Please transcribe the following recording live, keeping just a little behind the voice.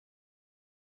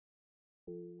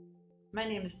My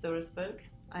name is Doris Berg.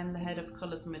 I'm the head of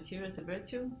colors and materials at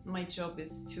Virtu. My job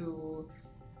is to,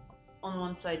 on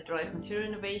one side, drive material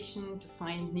innovation, to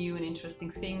find new and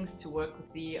interesting things, to work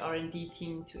with the R&D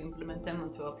team to implement them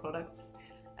onto our products.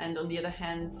 And on the other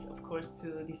hand, of course,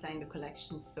 to design the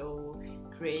collections, so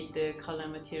create the color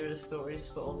and material stories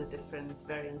for all the different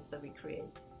variants that we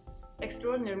create.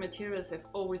 Extraordinary materials have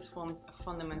always formed a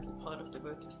fundamental part of the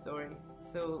Virtu story.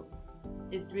 So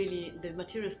the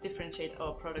materials differentiate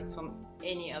our products from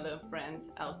any other brand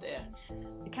out there.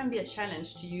 It can be a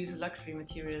challenge to use luxury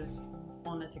materials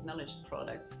on a technology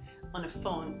product. On a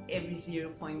phone, every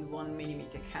 0.1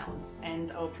 millimeter counts,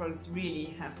 and our products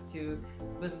really have to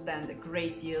withstand a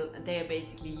great deal. They are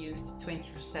basically used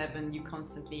 24/7. You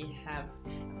constantly have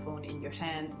a phone in your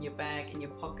hand, in your bag, in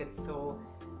your pocket, so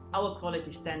our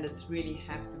quality standards really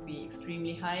have to be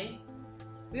extremely high.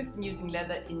 We've been using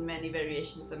leather in many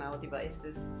variations on our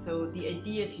devices, so the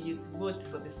idea to use wood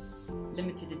for this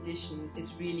limited edition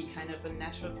is really kind of a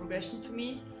natural progression to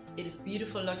me. It is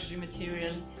beautiful luxury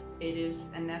material, it is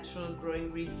a natural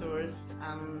growing resource,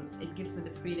 it gives me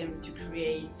the freedom to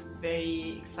create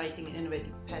very exciting and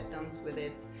innovative patterns with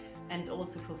it, and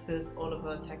also fulfills all of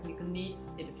our technical needs.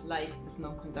 It is light, it is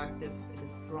non-conductive, it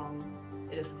is strong,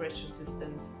 it is scratch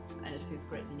resistant, and it feels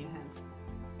great in your hand.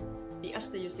 The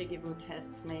Aster Yosegi wood has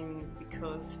its name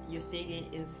because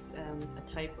Yosegi is a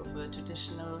type of a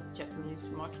traditional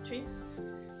Japanese marquetry.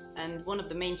 And one of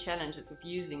the main challenges of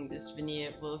using this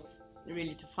veneer was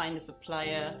really to find a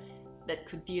supplier that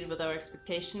could deal with our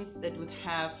expectations, that would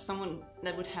have someone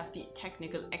that would have the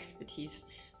technical expertise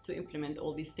to implement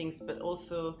all these things, but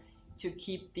also to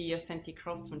keep the authentic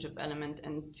craftsmanship element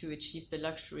and to achieve the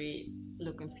luxury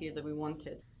look and feel that we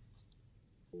wanted.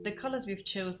 The colors we've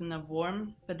chosen are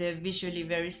warm, but they're visually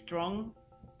very strong,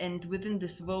 and within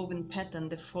this woven pattern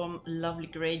they form a lovely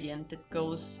gradient that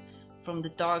goes from the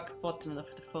dark bottom of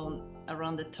the phone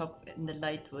around the top in the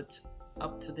light wood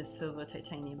up to the silver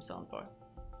titanium soundbar.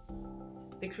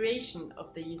 The creation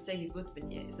of the Yosegi wood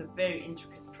veneer is a very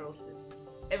intricate process.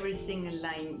 Every single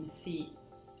line you see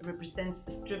represents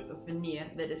a strip of veneer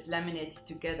that is laminated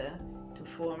together to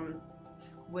form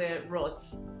square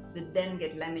rods that then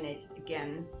get laminated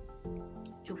again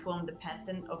to form the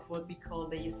pattern of what we call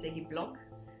the Yosegi block.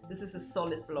 This is a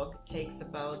solid block, it takes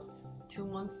about 2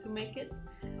 months to make it,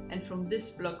 and from this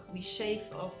block we shave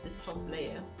off the top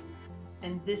layer,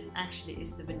 and this actually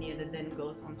is the veneer that then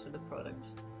goes onto the product.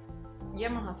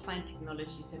 Yamaha Fine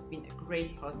Technologies have been a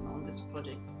great partner on this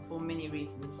project for many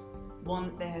reasons.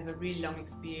 One, they have a really long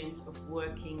experience of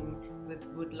working with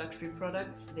wood luxury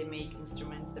products. They make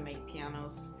instruments, they make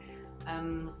pianos.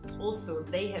 Also,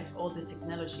 they have all the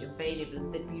technology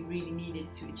available that we really needed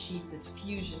to achieve this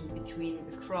fusion between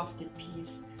the crafted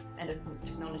piece and a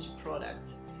technology product.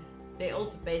 They're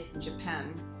also based in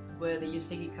Japan, where the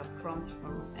Yosegi cup comes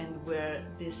from, and where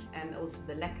this and also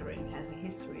the lacquering has a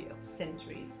history of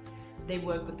centuries. They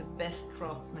work with the best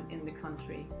craftsmen in the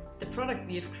country. The product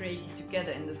we have created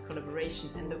together in this collaboration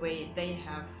and the way they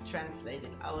have translated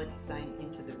our design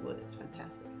into the wood is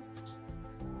fantastic.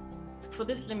 For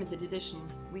this limited edition,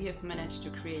 we have managed to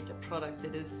create a product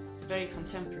that is very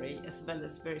contemporary as well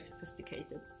as very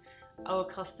sophisticated. Our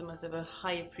customers have a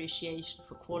high appreciation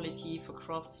for quality, for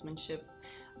craftsmanship.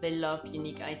 They love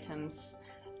unique items,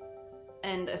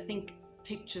 and I think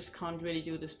pictures can't really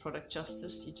do this product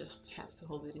justice. You just have to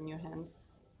hold it in your hand.